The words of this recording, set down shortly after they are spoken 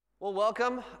Well,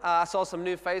 welcome. I saw some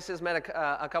new faces, met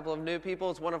a couple of new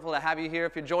people. It's wonderful to have you here.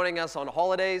 If you're joining us on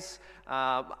holidays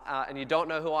and you don't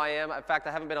know who I am, in fact,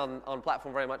 I haven't been on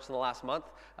platform very much in the last month,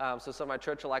 so some of my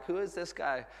church are like, who is this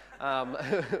guy?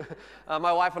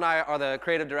 My wife and I are the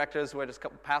creative directors. We're just a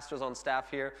couple pastors on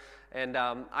staff here, and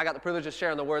I got the privilege of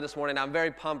sharing the word this morning. I'm very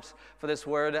pumped for this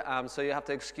word, so you have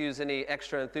to excuse any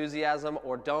extra enthusiasm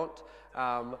or don't.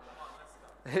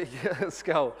 Let's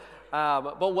go.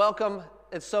 But welcome.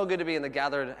 It's so good to be in the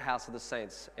gathered house of the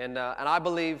saints. And I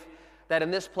believe that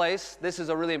in this place, this is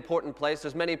a really important place.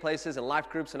 There's many places in life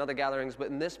groups and other gatherings, but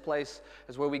in this place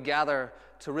is where we gather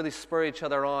to really spur each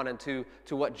other on and to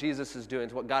what Jesus is doing,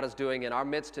 to what God is doing in our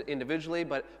midst individually,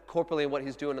 but corporately in what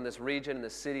he's doing in this region, in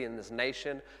this city, in this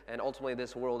nation, and ultimately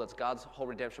this world. That's God's whole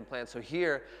redemption plan. So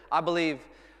here, I believe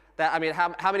that,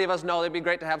 how many of us know it'd be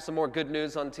great to have some more good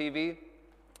news on TV?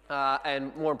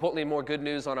 And more importantly, more good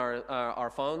news on our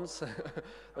phones.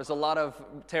 There's a lot of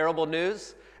terrible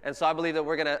news. And so I believe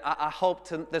that I hope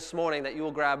this morning that you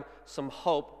will grab some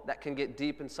hope that can get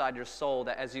deep inside your soul,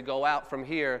 that as you go out from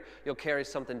here, you'll carry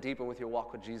something deeper with your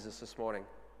walk with Jesus this morning.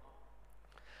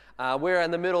 We're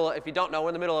in the middle, if you don't know, we're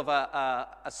in the middle of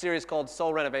a series called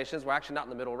Soul Renovations. We're actually not in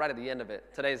the middle, right at the end of it.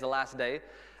 Today's the last day.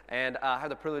 And I have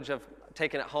the privilege of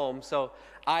taking it home. So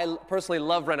I personally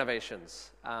love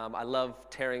renovations. I love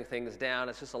tearing things down.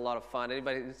 It's just a lot of fun.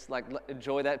 Anybody just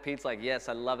enjoy that? Pete's like, yes,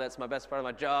 I love that. It's my best part of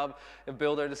my job. A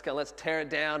builder, just let's tear it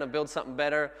down and build something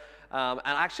better. And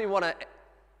I actually want to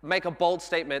make a bold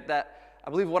statement that I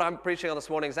believe what I'm preaching on this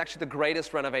morning is actually the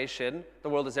greatest renovation the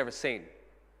world has ever seen.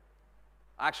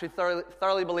 I actually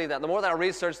thoroughly believe that. The more that I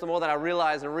research, the more that I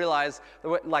realize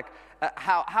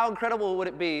how incredible would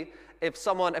it be if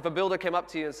a builder came up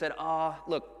to you and said,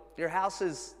 look, your house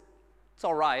it's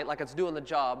all right, it's doing the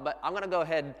job, but I'm going to go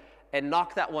ahead and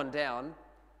knock that one down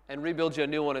and rebuild you a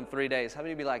new one in 3 days. How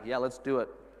many of you be like, yeah, let's do it?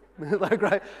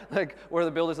 Right? Where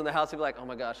the builders in the house would be like, oh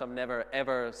my gosh, I'm never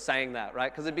ever saying that,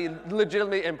 right? Because it'd be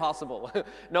legitimately impossible.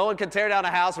 No one can tear down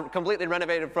a house completely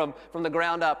renovated from the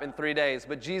ground up in 3 days.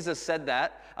 But Jesus said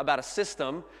that about a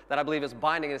system that I believe is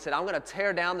binding. And he said, I'm going to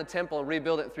tear down the temple and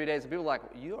rebuild it in 3 days. And people are like,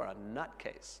 you are a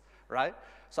nutcase, right?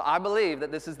 So I believe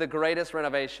that this is the greatest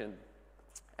renovation.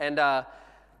 And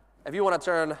if you want to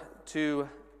turn to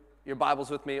your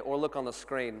Bibles with me or look on the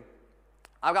screen,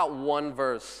 I've got one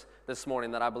verse this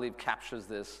morning that I believe captures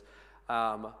this,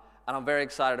 and I'm very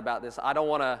excited about this. I don't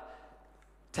want to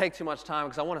take too much time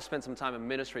because I want to spend some time in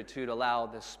ministry too to allow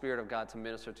the Spirit of God to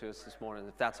minister to us this morning,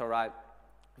 if that's all right.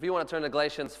 If you want to turn to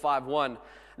Galatians 5:1.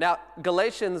 Now,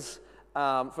 Galatians,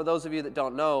 for those of you that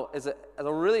don't know, is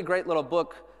a really great little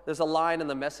book. There's a line in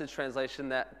the Message translation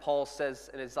that Paul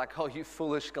says, and it's like, oh, you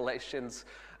foolish Galatians.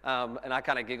 And I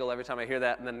kind of giggle every time I hear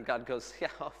that, and then God goes, yeah,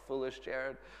 oh, foolish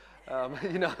Jared.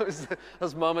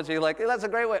 Those moments where you're like, hey, that's a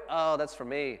great way. Oh, that's for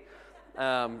me.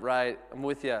 Right, I'm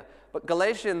with you. But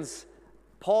Galatians,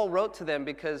 Paul wrote to them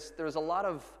because there was a lot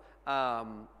of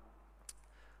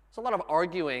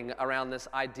arguing around this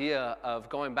idea of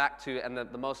going back to, and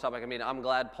the most topic, I'm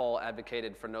glad Paul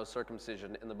advocated for no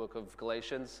circumcision in the book of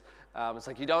Galatians. It's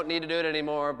like, you don't need to do it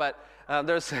anymore, but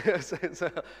there's,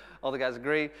 all the guys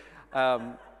agree.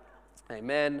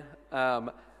 Amen.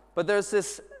 But there's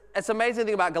this, it's amazing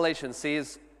thing about Galatians,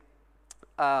 there's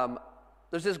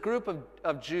this group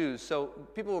of Jews, so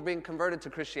people were being converted to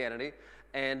Christianity,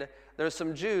 and there's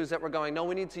some Jews that were going, no,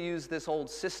 we need to use this old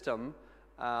system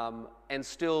and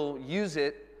still use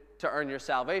it to earn your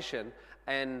salvation.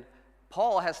 And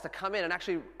Paul has to come in and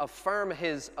actually affirm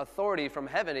his authority from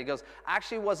heaven. He goes,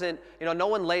 actually wasn't, no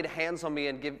one laid hands on me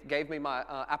and gave me my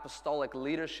apostolic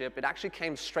leadership. It actually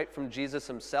came straight from Jesus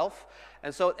himself.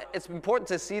 And so it's important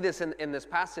to see this in this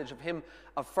passage of him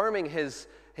affirming his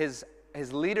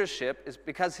leadership, is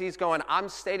because he's going, I'm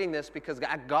stating this because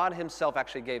God himself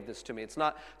actually gave this to me. It's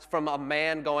not from a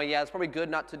man going, yeah, it's probably good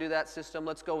not to do that system.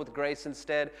 Let's go with grace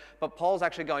instead. But Paul's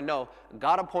actually going, no,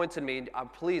 God appointed me.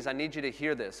 Please, I need you to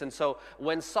hear this. And so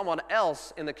when someone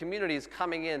else in the community is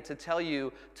coming in to tell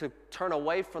you to turn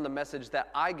away from the message that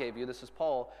I gave you, this is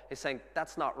Paul, he's saying,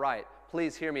 that's not right.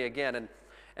 Please hear me again. And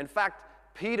in fact,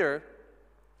 Peter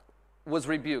was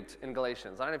rebuked in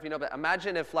Galatians. I don't know if you know, but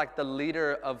imagine if the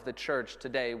leader of the church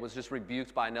today was just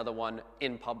rebuked by another one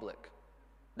in public.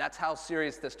 That's how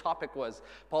serious this topic was.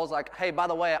 Paul's like, hey, by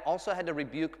the way, I also had to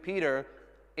rebuke Peter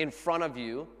in front of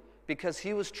you because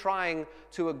he was trying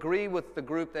to agree with the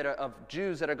group of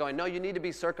Jews that are going, no, you need to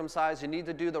be circumcised, you need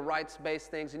to do the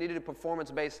rights-based things, you need to do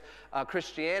performance-based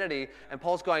Christianity. And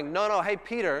Paul's going, no, hey,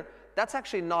 Peter, that's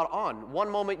actually not on. One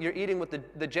moment you're eating with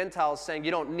the Gentiles saying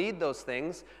you don't need those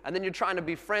things, and then you're trying to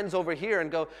be friends over here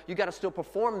and go, you got to still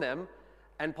perform them.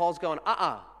 And Paul's going,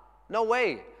 No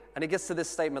way. And he gets to this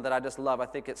statement that I just love. I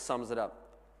think it sums it up.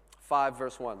 5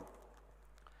 verse 1.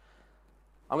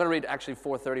 I'm going to read actually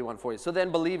 4:31 for you. So then,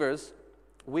 believers,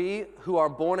 we who are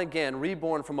born again,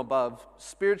 reborn from above,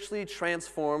 spiritually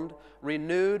transformed,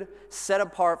 renewed, set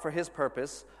apart for his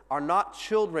purpose, are not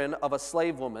children of a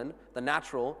slave woman, the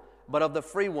natural, but of the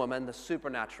free woman, the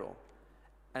supernatural.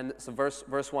 And it's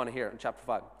verse 1 here in chapter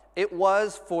 5. It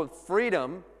was for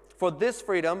this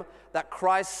freedom, that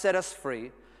Christ set us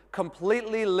free,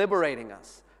 completely liberating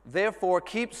us. Therefore,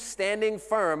 keep standing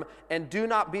firm and do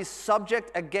not be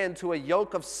subject again to a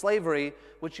yoke of slavery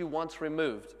which you once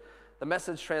removed. The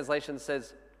Message translation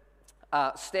says,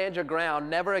 stand your ground,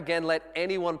 never again let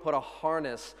anyone put a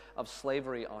harness of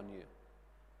slavery on you.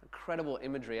 Incredible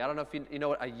imagery. I don't know if you know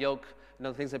what a yoke,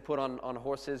 the things they put on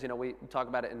horses. We talk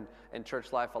about it in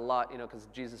church life a lot, because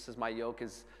Jesus says my yoke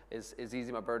is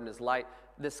easy, my burden is light.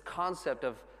 This concept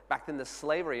of, back then, the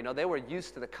slavery, they were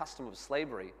used to the custom of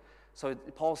slavery. So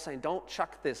Paul's saying, don't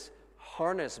chuck this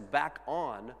harness back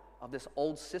on of this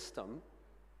old system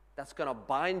that's going to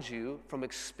bind you from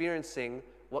experiencing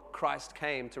what Christ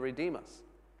came to redeem us.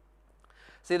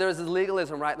 See, there's this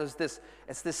legalism, right? It's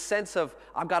this sense of,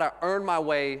 I've got to earn my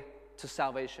way to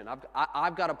salvation.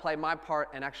 I've got to play my part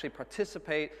and actually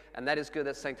participate, and that is good.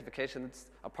 That's sanctification. It's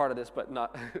a part of this, but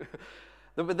not.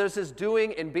 But there's this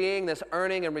doing and being, this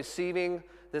earning and receiving,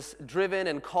 this driven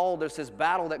and called. There's this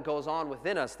battle that goes on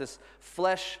within us, this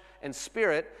flesh and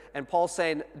spirit. And Paul's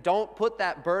saying, don't put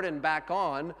that burden back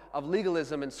on of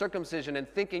legalism and circumcision and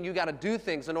thinking you got to do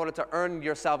things in order to earn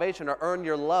your salvation or earn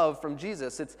your love from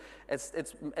Jesus.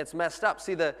 It's messed up.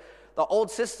 See, the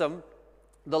old system,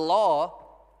 the law,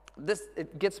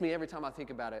 it gets me every time I think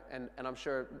about it. And I'm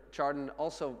sure Chardon,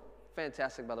 also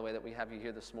fantastic, by the way, that we have you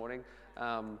here this morning.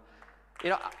 I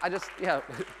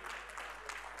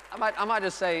might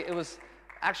just say it was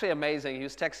actually amazing. He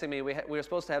was texting me. We were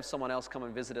supposed to have someone else come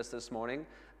and visit us this morning,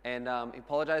 and he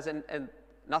apologized, and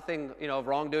nothing, of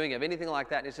wrongdoing, of anything like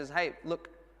that. And he says, hey, look,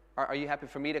 are you happy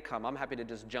for me to come? I'm happy to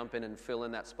just jump in and fill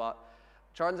in that spot.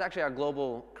 Chardon's actually our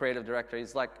global creative director.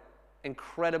 He's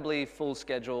incredibly full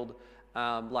scheduled.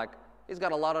 He's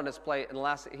got a lot on his plate, and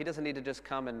he doesn't need to just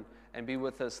come and be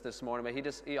with us this morning,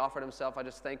 but he offered himself. I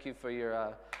just thank you for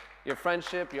your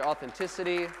friendship, your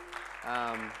authenticity.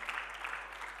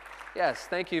 Yes,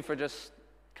 thank you for just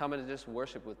coming to just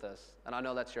worship with us. And I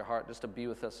know that's your heart, just to be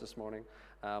with us this morning.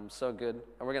 So good.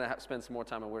 And we're going to spend some more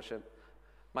time in worship.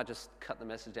 Might just cut the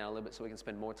message down a little bit so we can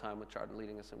spend more time with Chardon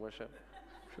leading us in worship.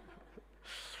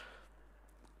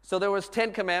 So there was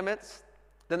 10 commandments.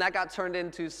 Then that got turned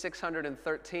into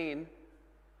 613.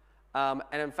 And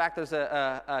in fact, there's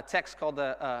a text called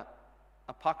the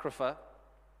Apocrypha.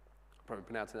 I'm probably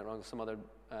pronouncing that wrong. Some other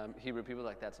Hebrew people are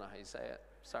like, that's not how you say it.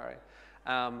 Sorry.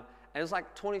 And it was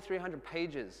 2,300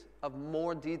 pages of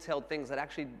more detailed things that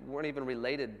actually weren't even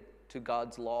related to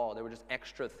God's law. They were just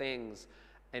extra things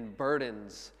and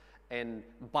burdens and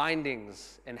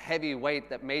bindings and heavy weight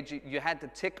that made you had to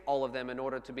tick all of them in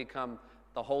order to become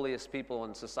the holiest people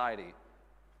in society.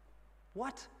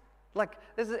 What?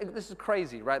 This is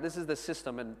crazy, right? This is the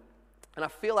system, and I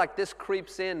feel like this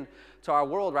creeps in to our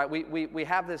world, right? We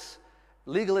have this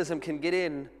legalism can get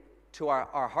in to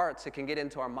our hearts, it can get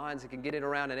into our minds, it can get in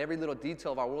around in every little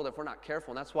detail of our world if we're not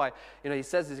careful. And that's why, he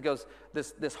says, he goes,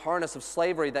 this harness of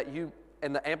slavery that you,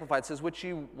 and the Amplified says, which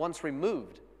you once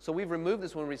removed. So we've removed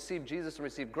this when we received Jesus and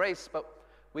received grace, but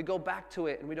we go back to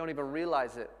it and we don't even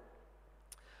realize it.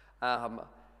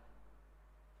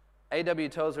 A.W.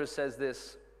 Tozer says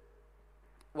this: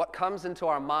 what comes into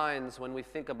our minds when we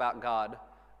think about God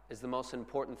is the most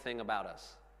important thing about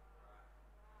us.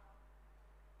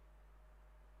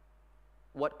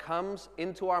 What comes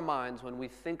into our minds when we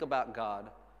think about God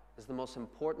is the most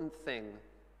important thing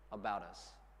about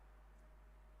us.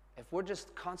 If we're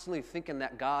just constantly thinking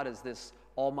that God is this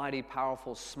almighty,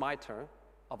 powerful smiter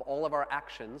of all of our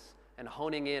actions and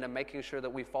honing in and making sure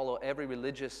that we follow every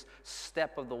religious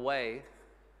step of the way,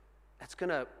 that's going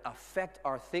to affect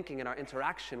our thinking and our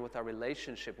interaction with our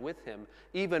relationship with Him.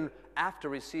 Even after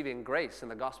receiving grace in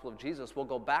the gospel of Jesus, we'll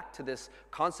go back to this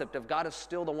concept of God is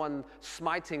still the one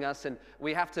smiting us, and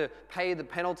we have to pay the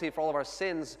penalty for all of our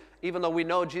sins, even though we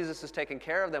know Jesus is taking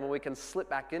care of them, and we can slip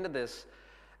back into this.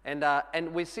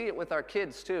 And we see it with our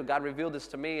kids too. God revealed this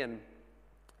to me, and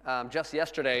just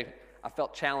yesterday, I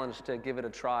felt challenged to give it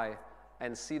a try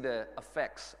and see the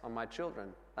effects on my children.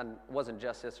 And it wasn't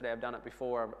just yesterday, I've done it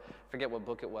before. I forget what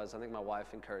book it was. I think my wife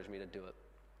encouraged me to do it.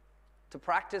 To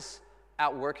practice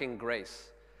outworking grace.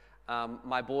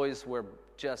 My boys were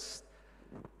just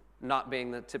not being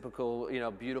the typical,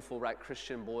 beautiful, right,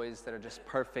 Christian boys that are just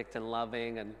perfect and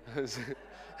loving. And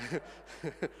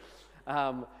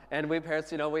And we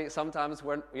parents, we sometimes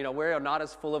we're not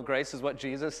as full of grace as what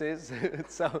Jesus is.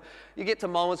 So you get to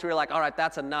moments where you're like, all right,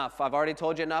 that's enough. I've already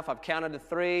told you enough. I've counted to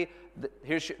 3.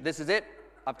 This is it.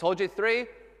 I've told you 3.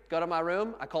 Go to my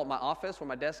room. I call it my office where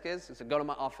my desk is. I said, go to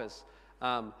my office.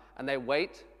 And they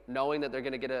wait, knowing that they're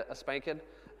going to get a spanking.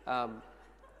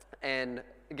 And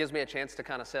it gives me a chance to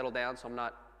kind of settle down so I'm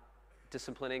not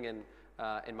disciplining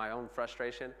in my own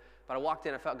frustration. But I walked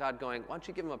in, I felt God going, why don't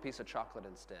you give them a piece of chocolate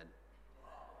instead?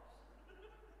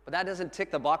 But that doesn't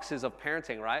tick the boxes of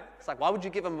parenting, right? It's like, why would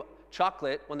you give them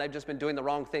chocolate when they've just been doing the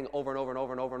wrong thing over and over and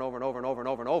over and over and over and over and over and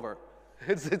over and over?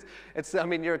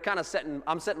 You're kind of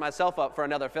I'm setting myself up for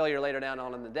another failure later down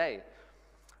on in the day.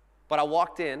 But I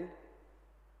walked in,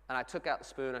 and I took out the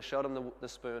spoon, I showed them the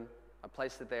spoon, I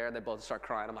placed it there, and they both start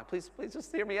crying. I'm like, please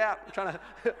just hear me out. I'm trying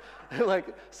to,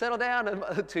 settle down. And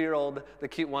the 2-year-old, the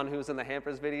cute one who was in the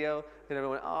Hampers video, and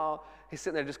everyone went, oh, he's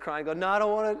sitting there just crying, going, no, I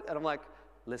don't want it. And I'm like,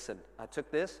 listen, I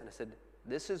took this, and I said,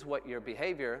 this is what your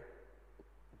behavior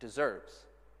deserves.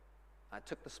 I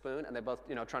took the spoon, and they both,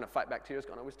 trying to fight back tears,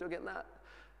 going, are we still getting that?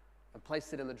 I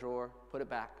placed it in the drawer, put it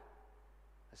back.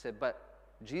 I said, but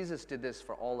Jesus did this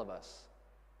for all of us.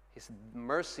 He said,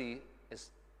 mercy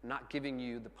is not giving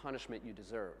you the punishment you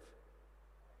deserve.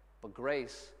 But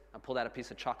grace, I pulled out a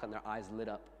piece of chocolate, and their eyes lit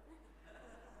up.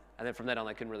 And then from then on,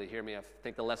 they couldn't really hear me. I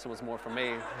think the lesson was more for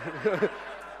me.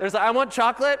 There's like, I want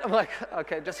chocolate. I'm like,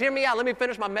 okay, just hear me out. Let me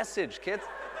finish my message, kids.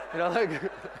 I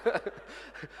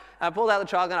pulled out the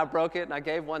chocolate, and I broke it, and I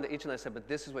gave one to each, and I said, but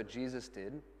this is what Jesus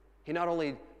did. He not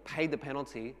only paid the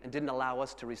penalty and didn't allow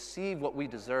us to receive what we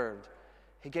deserved,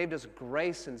 he gave us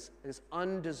grace and his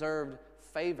undeserved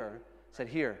favor. Said,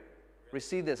 here,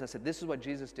 receive this. I said, this is what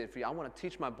Jesus did for you. I want to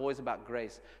teach my boys about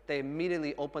grace. They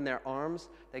immediately opened their arms.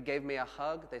 They gave me a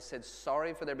hug. They said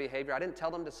sorry for their behavior. I didn't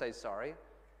tell them to say sorry.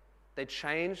 They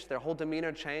changed. Their whole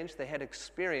demeanor changed. They had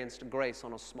experienced grace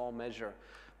on a small measure.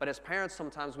 But as parents,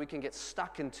 sometimes we can get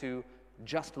stuck into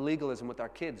just legalism with our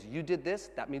kids. You did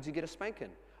this, that means you get a spanking.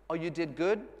 Oh, you did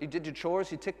good. You did your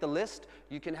chores. You ticked the list.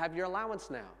 You can have your allowance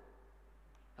now.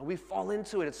 And we fall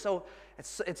into it.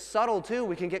 It's subtle too.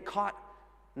 We can get caught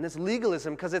in this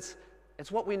legalism because it's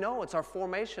what we know. It's our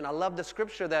formation. I love the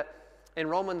scripture that in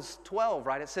Romans 12,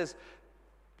 right? It says,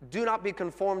 do not be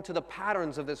conformed to the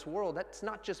patterns of this world. That's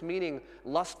not just meaning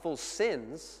lustful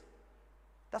sins.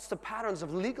 That's the patterns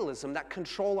of legalism that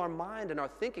control our mind and our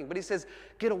thinking. But he says,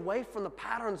 get away from the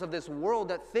patterns of this world,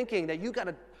 that thinking that you got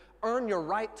to earn your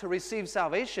right to receive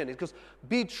salvation. It goes,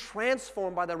 be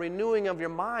transformed by the renewing of your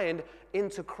mind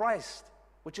into Christ,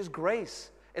 which is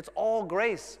grace. It's all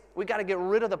grace. We got to get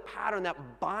rid of the pattern that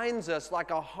binds us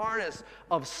like a harness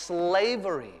of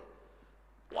slavery.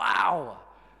 Wow.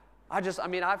 I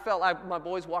felt like my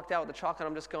boys walked out with the chocolate.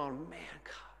 I'm just going, man,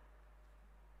 God,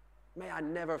 may I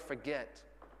never forget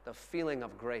the feeling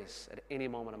of grace at any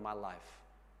moment of my life.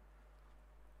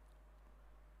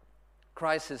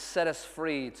 Christ has set us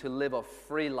free to live a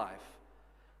free life.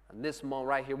 And this moment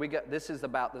right here, this is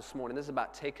about this morning. This is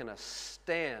about taking a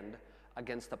stand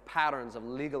against the patterns of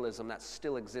legalism that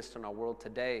still exist in our world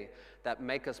today that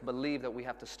make us believe that we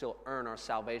have to still earn our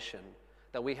salvation,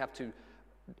 that we have to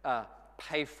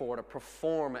pay for, to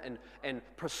perform and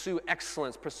pursue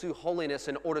excellence, pursue holiness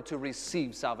in order to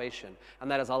receive salvation. And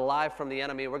that is a lie from the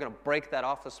enemy. We're going to break that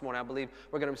off this morning. I believe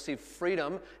we're going to receive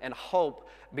freedom and hope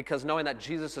because knowing that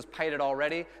Jesus has paid it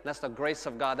already, that's the grace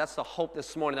of God. That's the hope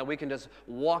this morning, that we can just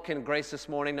walk in grace this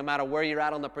morning no matter where you're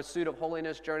at on the pursuit of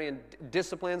holiness journey and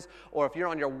disciplines, or if you're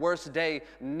on your worst day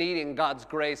needing God's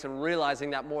grace and realizing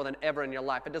that more than ever in your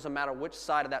life. It doesn't matter which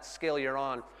side of that scale you're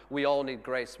on. We all need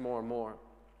grace more and more.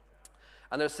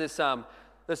 And there's this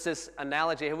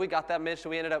analogy. Have we got that, Mitch?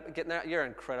 We ended up getting there. You're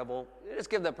incredible. Just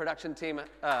give the production team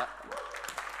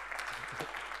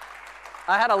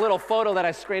I had a little photo that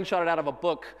I screenshotted out of a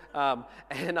book,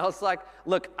 and I was like,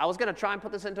 look, I was going to try and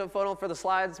put this into a photo for the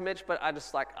slides, Mitch, but I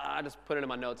just put it in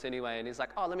my notes anyway. And he's like,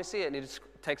 oh, let me see it. And he just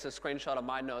takes a screenshot of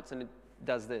my notes and it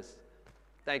does this.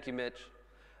 Thank you, Mitch.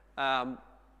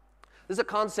 This is a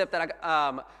concept that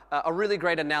a really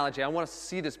great analogy. I want to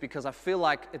see this because I feel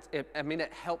like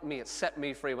it helped me. It set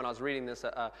me free when I was reading this.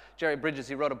 Jerry Bridges,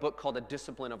 he wrote a book called The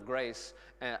Discipline of Grace,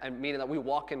 and meaning that we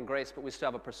walk in grace, but we still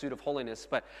have a pursuit of holiness.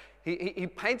 But he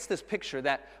paints this picture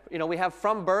that, we have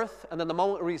from birth, and then the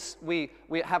moment we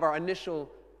have our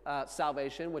initial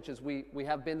salvation, which is we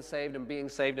have been saved and being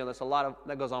saved, and there's a lot of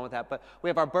that goes on with that. But we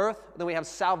have our birth, then we have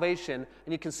salvation,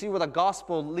 and you can see where the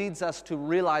gospel leads us to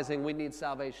realizing we need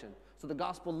salvation. So the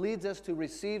gospel leads us to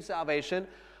receive salvation,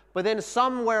 but then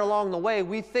somewhere along the way,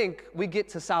 we think we get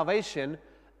to salvation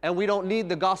and we don't need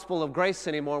the gospel of grace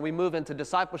anymore. We move into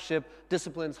discipleship,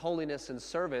 disciplines, holiness, and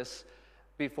service.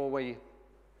 before we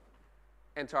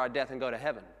enter our death and go to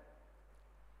heaven.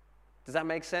 Does that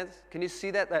make sense? Can you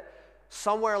see that? That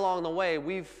somewhere along the way,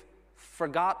 we've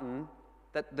forgotten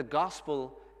that the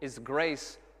gospel is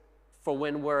grace for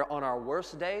when we're on our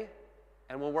worst day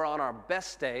and when we're on our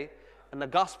best day, and the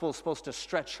gospel is supposed to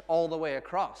stretch all the way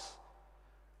across.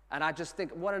 And I just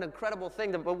think, what an incredible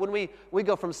thing. But when we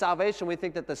go from salvation, we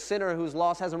think that the sinner who's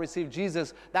lost hasn't received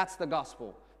Jesus, that's the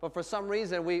gospel. But for some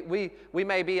reason, we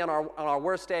may be on our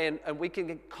worst day, and we can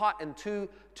get caught in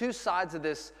two sides of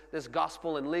this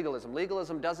gospel and legalism.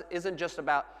 Legalism isn't just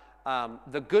about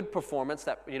the good performance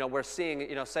that we're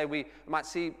seeing. Say we might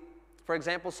see, for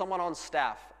example, someone on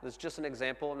staff. This is just an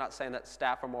example. I'm not saying that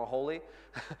staff are more holy.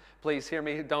 Please hear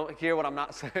me. Don't hear what I'm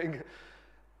not saying.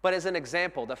 But as an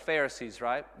example, the Pharisees,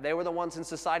 right? They were the ones in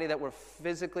society that were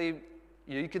physically,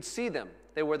 you could see them.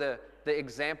 They were the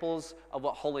examples of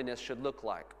what holiness should look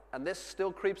like. And this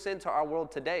still creeps into our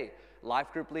world today.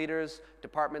 Life group leaders,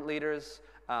 department leaders,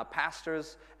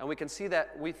 pastors, and we can see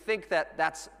that we think that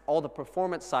that's all the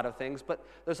performance side of things, but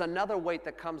there's another weight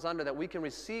that comes under that we can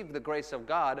receive the grace of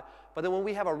God, but then when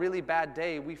we have a really bad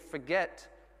day, we forget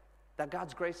that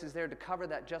God's grace is there to cover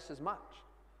that just as much.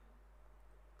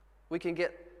 We can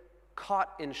get caught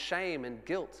in shame and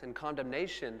guilt and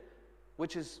condemnation,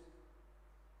 which is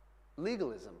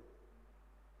legalism,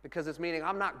 because it's meaning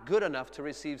I'm not good enough to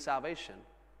receive salvation.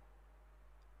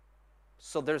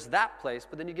 So there's that place,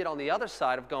 but then you get on the other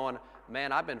side of going,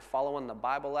 man, I've been following the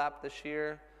Bible app this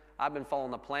year. I've been following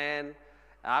the plan.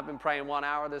 I've been praying 1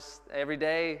 hour every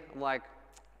day. I'm like,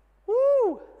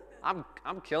 woo, I'm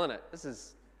killing it.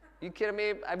 You kidding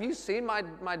me? Have you seen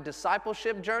my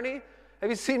discipleship journey? Have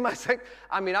you seen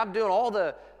I'm doing all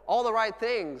the right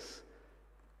things,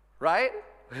 right?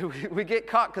 We get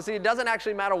caught because it doesn't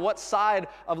actually matter what side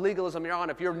of legalism you're on.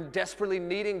 If you're desperately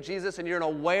needing Jesus and you're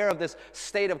aware of this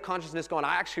state of consciousness going,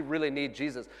 I actually really need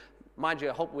Jesus. Mind you,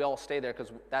 I hope we all stay there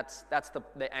because that's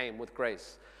the aim with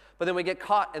grace. But then we get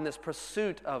caught in this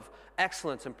pursuit of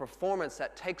excellence and performance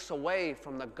that takes away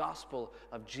from the gospel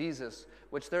of Jesus,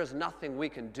 which there's nothing we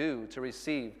can do to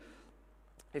receive.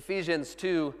 Ephesians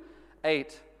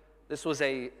 2:8, this was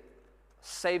a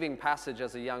saving passage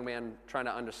as a young man trying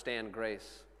to understand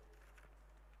grace.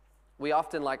 We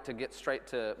often like to get straight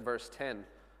to verse 10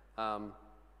 because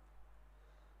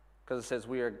it says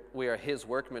we are his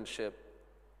workmanship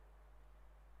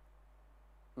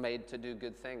made to do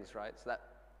good things, right? So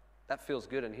that feels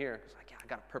good in here. It's like, yeah, I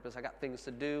got a purpose. I got things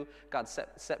to do. God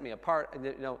set me apart,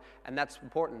 and that's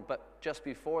important. But just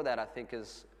before that, I think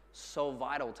is so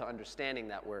vital to understanding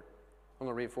that word. I'm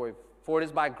going to read for you. For it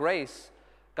is by grace,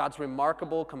 God's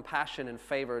remarkable compassion and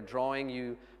favor drawing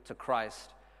you to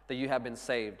Christ, that you have been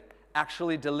saved,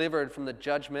 actually delivered from the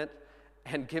judgment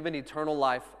and given eternal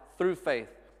life through faith.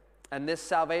 And this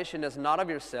salvation is not of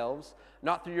yourselves,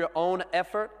 not through your own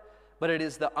effort, but it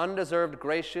is the undeserved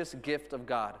gracious gift of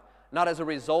God, not as a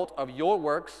result of your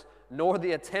works, nor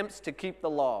the attempts to keep the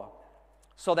law,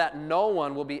 so that no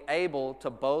one will be able to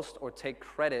boast or take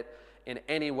credit in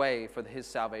any way for his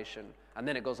salvation. And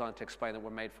then it goes on to explain that we're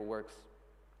made for works.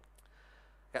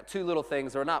 Got two little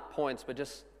things. They're not points, but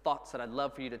just thoughts that I'd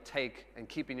love for you to take and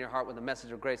keep in your heart with the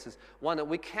message of grace is one, that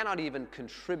we cannot even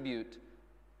contribute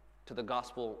to the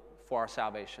gospel for our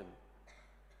salvation.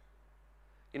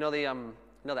 You know the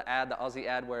ad, the Aussie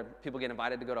ad where people get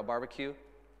invited to go to a barbecue? And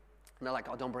they're like,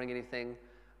 oh, don't bring anything.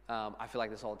 I feel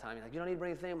like this all the time. You're like, you don't need to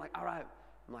bring anything? I'm like, all right.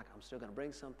 I'm like, I'm still going to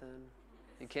bring something.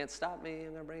 You can't stop me.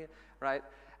 I'm going to bring it, right?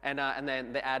 And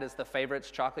then the ad is the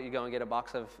favorites chocolate. You go and get a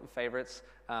box of favorites.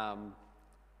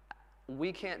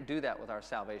 We can't do that with our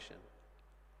salvation.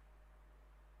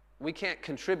 We can't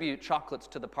contribute chocolates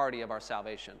to the party of our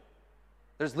salvation.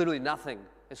 There's literally nothing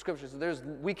in Scripture.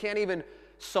 We can't even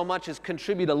so much as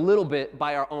contribute a little bit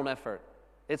by our own effort.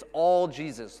 It's all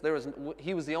Jesus.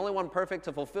 He was the only one perfect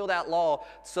to fulfill that law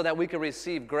so that we could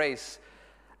receive grace.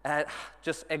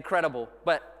 Just incredible.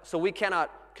 So we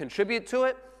cannot contribute to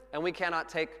it, and we cannot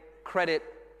take credit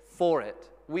for it.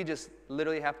 We just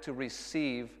literally have to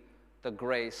receive the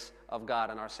grace of God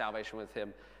and our salvation with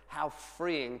Him. How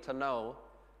freeing to know.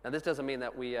 Now, this doesn't mean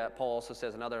that Paul also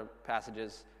says in other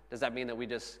passages, does that mean that we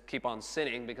just keep on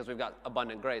sinning because we've got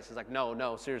abundant grace? It's like,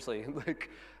 no, seriously.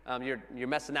 You're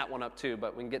messing that one up too,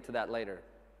 but we can get to that later.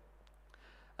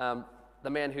 The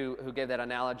man who gave that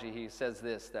analogy, he says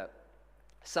this, that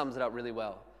sums it up really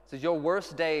well. He says, your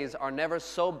worst days are never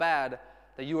so bad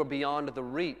that you are beyond the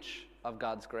reach of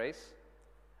God's grace,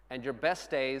 and your best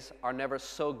days are never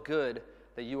so good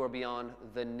that you are beyond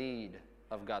the need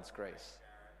of God's grace.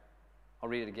 I'll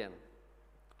read it again.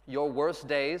 Your worst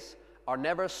days are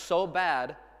never so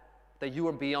bad that you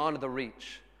are beyond the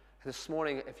reach. This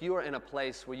morning, if you are in a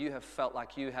place where you have felt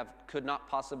like could not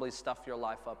possibly stuff your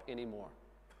life up anymore,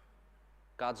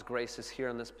 God's grace is here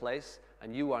in this place,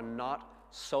 and you are not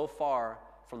so far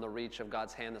from the reach of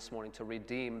God's hand this morning to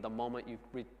redeem the moment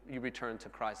you return to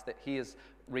Christ, that He is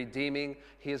redeeming.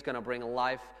 He is going to bring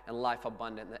life and life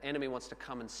abundant. The enemy wants to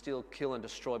come and steal, kill, and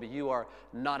destroy, but you are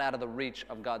not out of the reach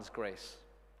of God's grace.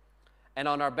 And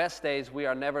on our best days, we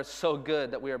are never so good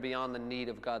that we are beyond the need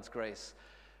of God's grace.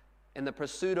 In the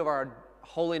pursuit of our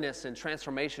holiness and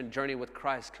transformation journey with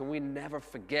Christ, can we never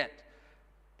forget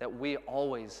that we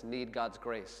always need God's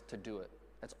grace to do it?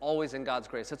 It's always in God's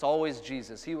grace. It's always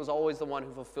Jesus. He was always the one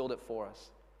who fulfilled it for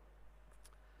us.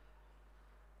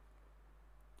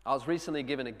 I was recently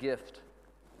given a gift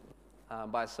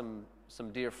by some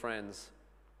dear friends,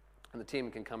 and the team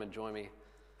can come and join me.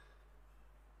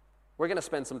 We're going to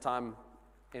spend some time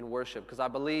in worship because I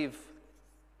believe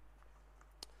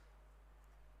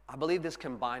this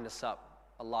can bind us up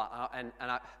a lot. And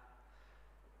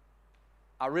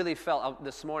I really felt,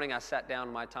 this morning I sat down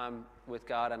in my time with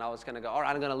God and I was going to go, all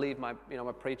right, I'm going to leave my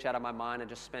preach out of my mind and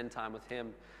just spend time with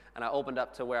Him. And I opened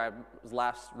up to where I was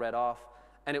last read off,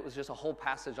 and it was just a whole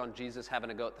passage on Jesus having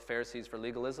to go at the Pharisees for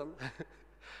legalism.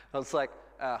 I was like,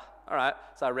 all right.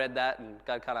 So I read that, and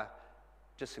God kind of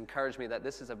just encouraged me that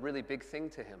this is a really big thing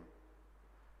to Him.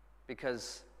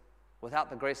 Because without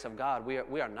the grace of God, we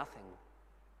are nothing.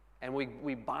 And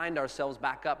we bind ourselves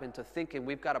back up into thinking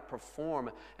we've got to perform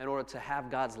in order to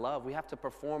have God's love. We have to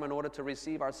perform in order to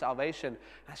receive our salvation.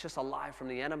 That's just a lie from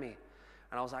the enemy.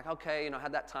 And I was like, okay, I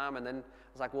had that time. And then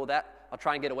I was like, well, I'll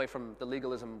try and get away from the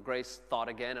legalism grace thought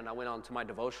again. And I went on to my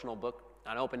devotional book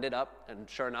and I opened it up. And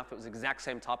sure enough, it was the exact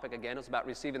same topic again. It was about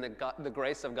receiving the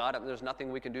grace of God. And there's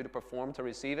nothing we can do to perform to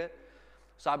receive it.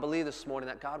 So I believe this morning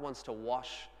that God wants to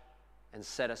wash and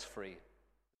set us free.